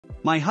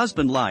My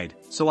husband lied,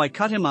 so I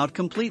cut him out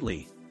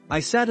completely. I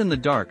sat in the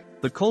dark,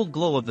 the cold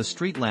glow of the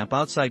street lamp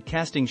outside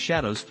casting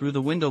shadows through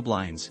the window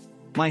blinds.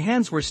 My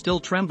hands were still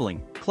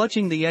trembling,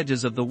 clutching the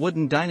edges of the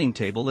wooden dining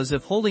table as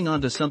if holding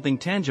onto something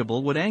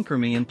tangible would anchor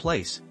me in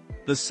place.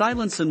 The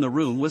silence in the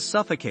room was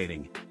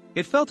suffocating.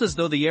 It felt as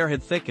though the air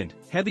had thickened,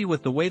 heavy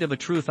with the weight of a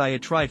truth I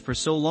had tried for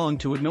so long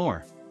to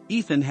ignore.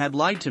 Ethan had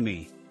lied to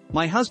me.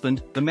 My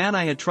husband, the man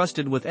I had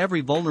trusted with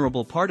every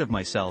vulnerable part of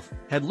myself,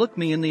 had looked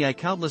me in the eye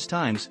countless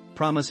times,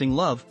 promising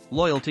love,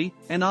 loyalty,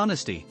 and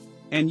honesty.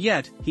 And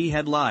yet, he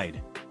had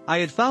lied. I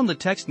had found the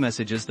text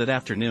messages that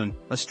afternoon,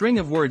 a string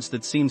of words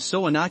that seemed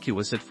so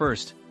innocuous at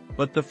first.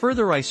 But the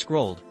further I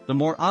scrolled, the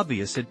more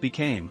obvious it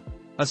became.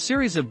 A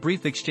series of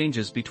brief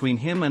exchanges between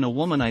him and a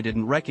woman I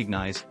didn't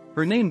recognize,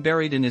 her name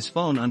buried in his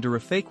phone under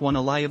a fake one,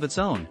 a lie of its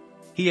own.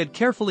 He had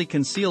carefully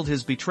concealed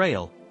his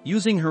betrayal,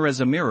 using her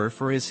as a mirror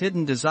for his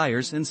hidden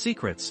desires and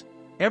secrets.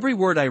 Every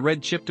word I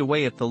read chipped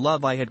away at the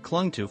love I had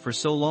clung to for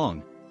so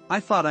long. I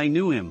thought I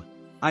knew him.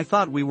 I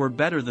thought we were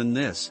better than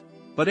this.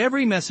 But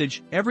every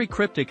message, every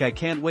cryptic "I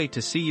can't wait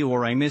to see you"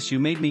 or "I miss you"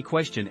 made me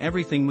question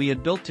everything we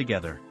had built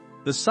together.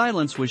 The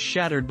silence was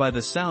shattered by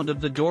the sound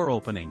of the door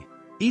opening.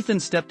 Ethan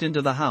stepped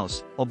into the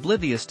house,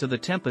 oblivious to the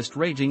tempest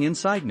raging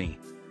inside me.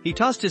 He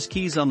tossed his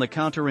keys on the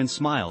counter and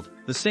smiled,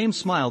 the same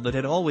smile that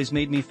had always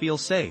made me feel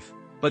safe.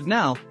 But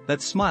now,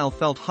 that smile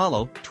felt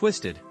hollow,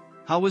 twisted.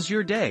 "How was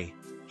your day?"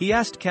 he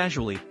asked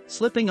casually,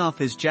 slipping off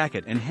his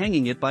jacket and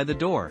hanging it by the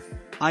door.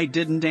 I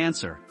didn't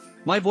answer.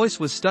 My voice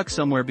was stuck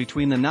somewhere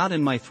between the knot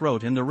in my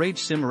throat and the rage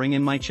simmering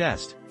in my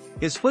chest.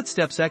 His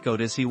footsteps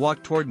echoed as he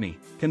walked toward me,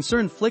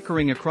 concern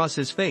flickering across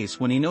his face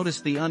when he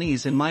noticed the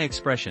unease in my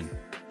expression.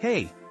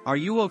 "Hey, are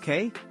you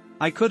okay?"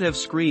 I could have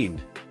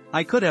screamed.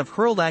 I could have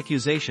hurled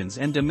accusations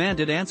and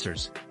demanded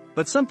answers.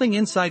 But something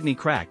inside me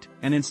cracked,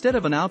 and instead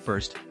of an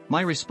outburst,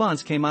 my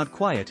response came out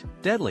quiet,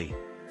 deadly.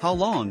 "How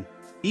long?"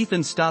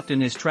 Ethan stopped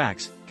in his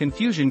tracks,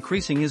 confusion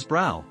creasing his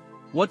brow.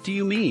 "What do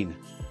you mean?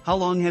 How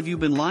long have you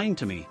been lying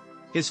to me?"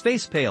 His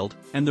face paled,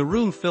 and the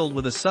room filled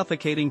with a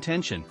suffocating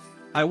tension.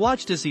 I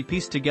watched as he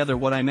pieced together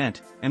what I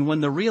meant, and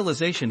when the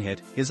realization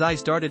hit, his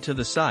eyes darted to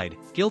the side,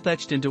 guilt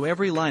etched into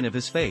every line of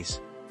his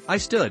face. I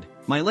stood,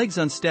 my legs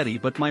unsteady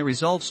but my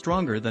resolve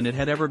stronger than it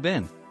had ever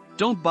been.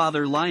 "Don't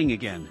bother lying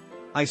again.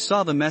 I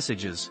saw the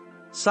messages."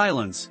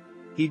 Silence.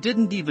 He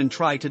didn't even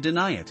try to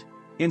deny it.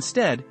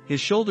 Instead,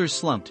 his shoulders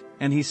slumped,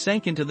 and he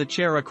sank into the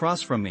chair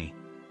across from me.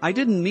 "I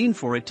didn't mean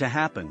for it to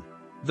happen."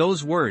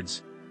 Those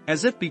words.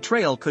 As if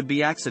betrayal could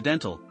be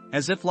accidental,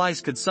 as if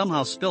lies could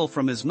somehow spill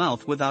from his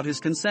mouth without his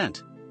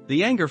consent.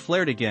 The anger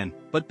flared again,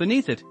 but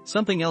beneath it,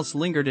 something else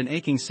lingered, in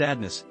aching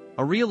sadness,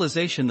 a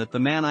realization that the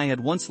man I had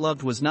once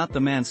loved was not the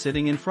man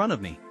sitting in front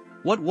of me.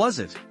 "What was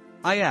it?"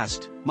 I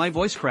asked, my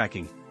voice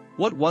cracking.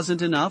 "What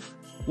wasn't enough?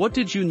 What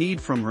did you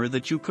need from her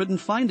that you couldn't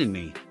find in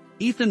me?"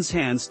 Ethan's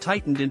hands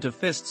tightened into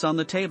fists on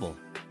the table.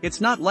 "It's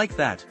not like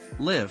that,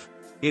 Liv.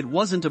 It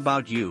wasn't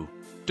about you.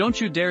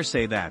 Don't you dare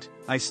say that,"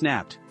 I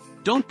snapped.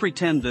 "Don't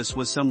pretend this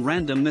was some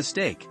random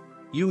mistake.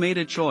 You made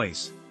a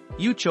choice.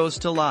 You chose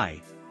to lie.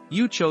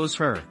 You chose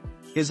her."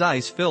 His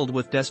eyes filled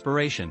with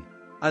desperation.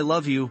 "I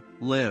love you,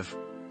 Liv.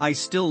 I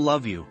still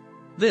love you.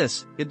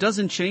 It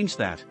doesn't change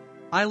that."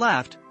 I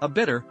laughed, a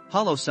bitter,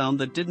 hollow sound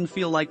that didn't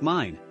feel like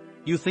mine.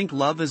 "You think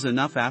love is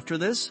enough after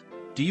this?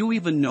 Do you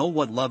even know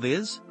what love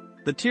is?"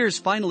 The tears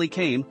finally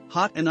came,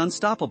 hot and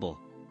unstoppable.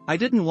 I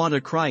didn't want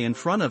to cry in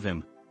front of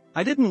him.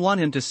 I didn't want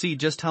him to see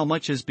just how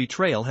much his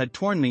betrayal had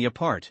torn me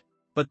apart.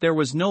 But there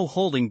was no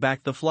holding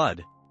back the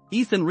flood.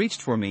 Ethan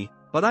reached for me,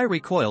 but I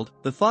recoiled,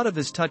 the thought of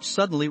his touch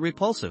suddenly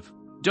repulsive.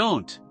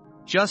 "Don't.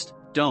 Just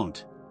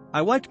don't."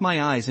 I wiped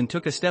my eyes and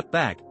took a step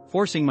back,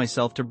 forcing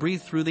myself to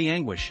breathe through the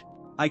anguish.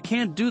 "I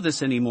can't do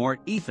this anymore,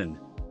 Ethan.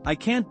 I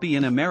can't be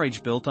in a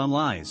marriage built on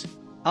lies."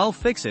 "I'll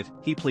fix it,"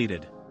 he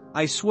pleaded.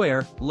 "I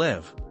swear,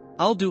 Liv.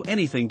 I'll do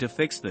anything to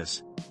fix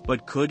this."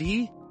 But could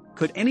he?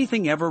 Could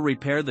anything ever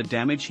repair the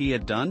damage he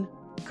had done?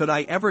 Could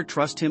I ever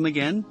trust him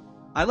again?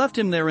 I left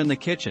him there in the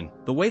kitchen,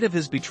 the weight of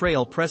his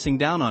betrayal pressing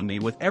down on me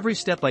with every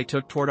step I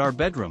took toward our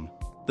bedroom.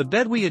 The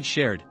bed we had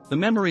shared, the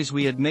memories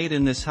we had made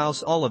in this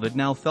house, all of it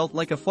now felt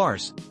like a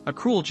farce, a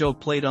cruel joke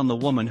played on the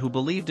woman who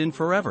believed in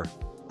forever.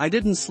 I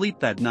didn't sleep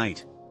that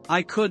night.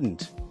 I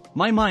couldn't.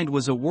 My mind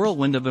was a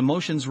whirlwind of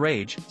emotions: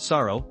 rage,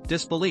 sorrow,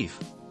 disbelief.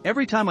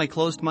 Every time I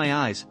closed my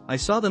eyes, I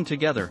saw them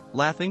together,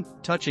 laughing,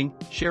 touching,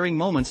 sharing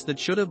moments that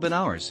should have been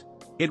ours.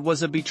 It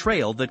was a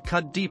betrayal that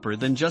cut deeper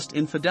than just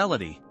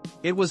infidelity.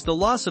 It was the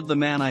loss of the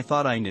man I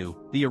thought I knew,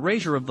 the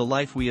erasure of the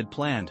life we had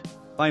planned.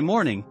 By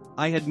morning,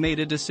 I had made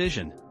a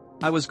decision.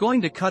 I was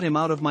going to cut him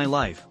out of my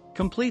life,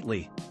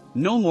 completely.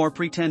 No more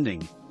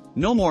pretending.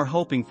 No more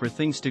hoping for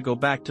things to go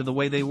back to the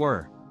way they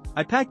were.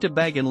 I packed a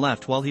bag and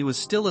left while he was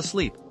still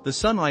asleep, the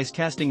sunrise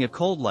casting a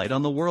cold light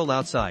on the world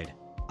outside.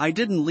 I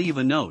didn't leave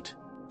a note.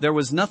 There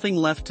was nothing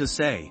left to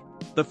say.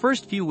 The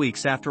first few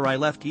weeks after I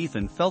left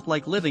Ethan felt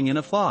like living in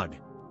a fog.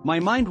 My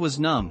mind was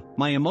numb,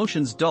 my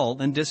emotions dull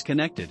and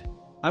disconnected.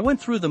 I went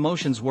through the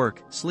motions: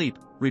 work, sleep,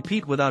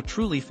 repeat, without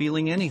truly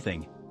feeling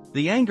anything.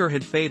 The anger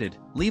had faded,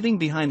 leaving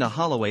behind a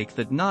hollow ache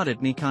that gnawed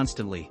at me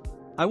constantly.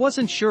 I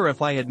wasn't sure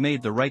if I had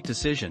made the right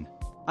decision.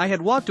 I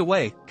had walked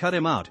away, cut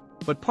him out,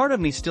 but part of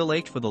me still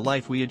ached for the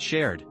life we had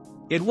shared.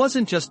 It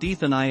wasn't just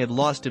Ethan I had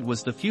lost, it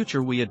was the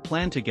future we had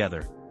planned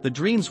together, the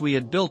dreams we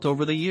had built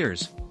over the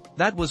years.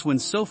 That was when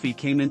Sophie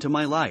came into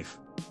my life.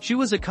 She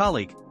was a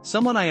colleague,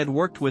 someone I had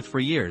worked with for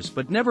years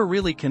but never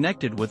really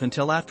connected with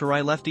until after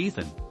I left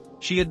Ethan.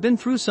 She had been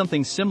through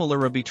something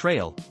similar, a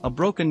betrayal, a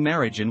broken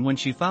marriage, and when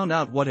she found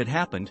out what had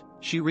happened,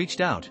 she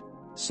reached out.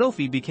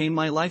 Sophie became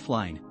my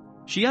lifeline.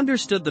 She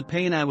understood the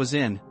pain I was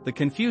in, the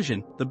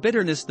confusion, the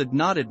bitterness that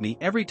gnawed at me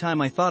every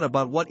time I thought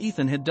about what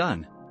Ethan had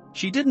done.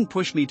 She didn't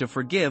push me to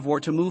forgive or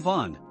to move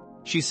on.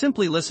 She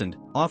simply listened,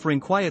 offering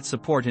quiet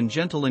support and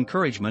gentle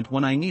encouragement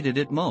when I needed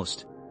it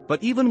most.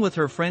 But even with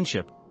her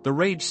friendship, the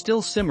rage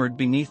still simmered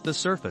beneath the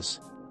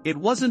surface. It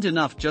wasn't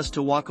enough just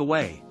to walk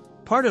away.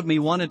 Part of me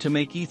wanted to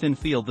make Ethan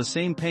feel the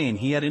same pain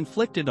he had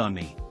inflicted on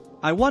me.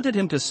 I wanted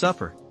him to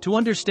suffer, to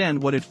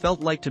understand what it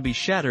felt like to be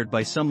shattered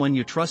by someone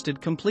you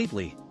trusted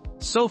completely.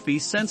 Sophie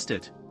sensed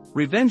it.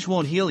 "Revenge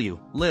won't heal you,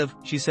 Liv,"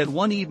 she said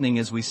one evening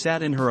as we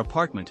sat in her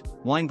apartment,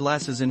 wine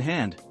glasses in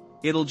hand.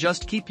 "It'll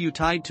just keep you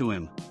tied to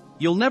him.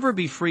 You'll never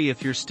be free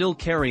if you're still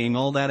carrying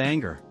all that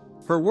anger."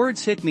 Her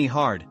words hit me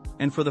hard,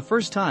 and for the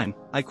first time,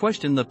 I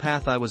questioned the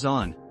path I was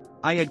on.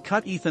 I had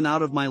cut Ethan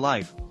out of my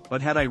life,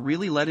 but had I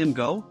really let him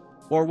go?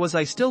 Or was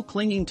I still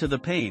clinging to the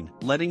pain,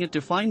 letting it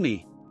define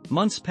me?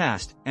 Months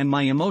passed, and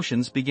my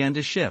emotions began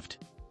to shift.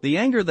 The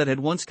anger that had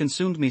once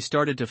consumed me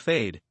started to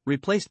fade,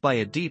 replaced by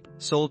a deep,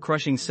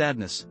 soul-crushing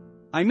sadness.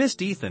 I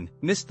missed Ethan,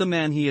 missed the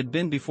man he had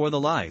been before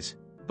the lies.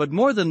 But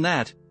more than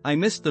that, I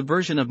missed the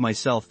version of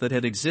myself that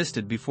had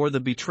existed before the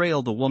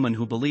betrayal, the woman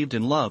who believed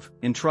in love,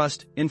 in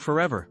trust, in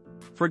forever.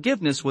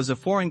 Forgiveness was a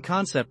foreign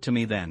concept to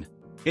me then.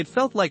 It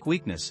felt like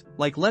weakness,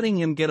 like letting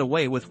him get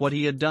away with what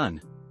he had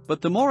done.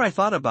 But the more I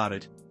thought about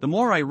it, the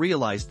more I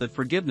realized that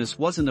forgiveness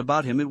wasn't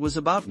about him, it was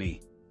about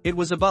me. It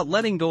was about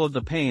letting go of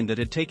the pain that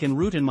had taken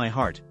root in my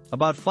heart,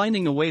 about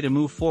finding a way to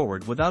move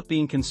forward without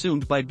being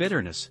consumed by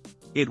bitterness.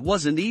 It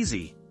wasn't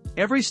easy.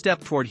 Every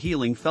step toward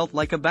healing felt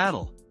like a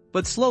battle.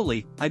 But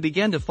slowly, I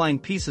began to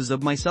find pieces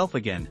of myself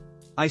again.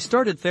 I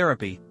started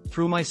therapy,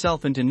 threw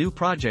myself into new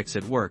projects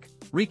at work,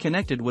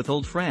 reconnected with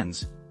old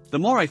friends. The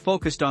more I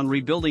focused on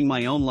rebuilding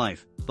my own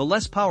life, the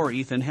less power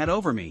Ethan had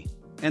over me.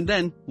 And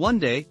then, one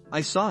day,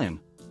 I saw him.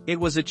 It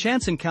was a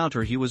chance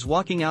encounter. He was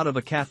walking out of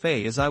a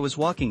cafe as I was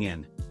walking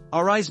in.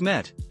 Our eyes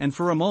met, and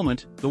for a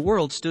moment, the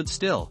world stood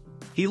still.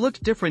 He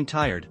looked different,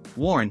 tired,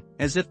 worn,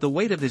 as if the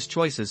weight of his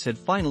choices had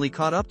finally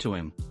caught up to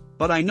him.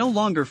 But I no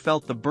longer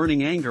felt the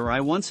burning anger I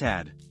once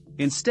had.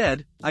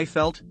 Instead, I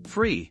felt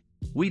free.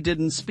 We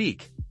didn't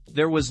speak.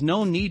 There was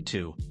no need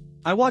to.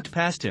 I walked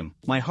past him,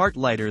 my heart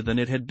lighter than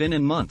it had been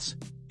in months.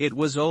 It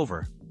was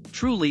over.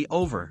 Truly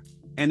over.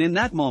 And in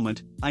that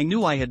moment, I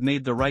knew I had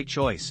made the right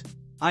choice.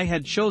 I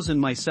had chosen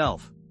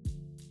myself.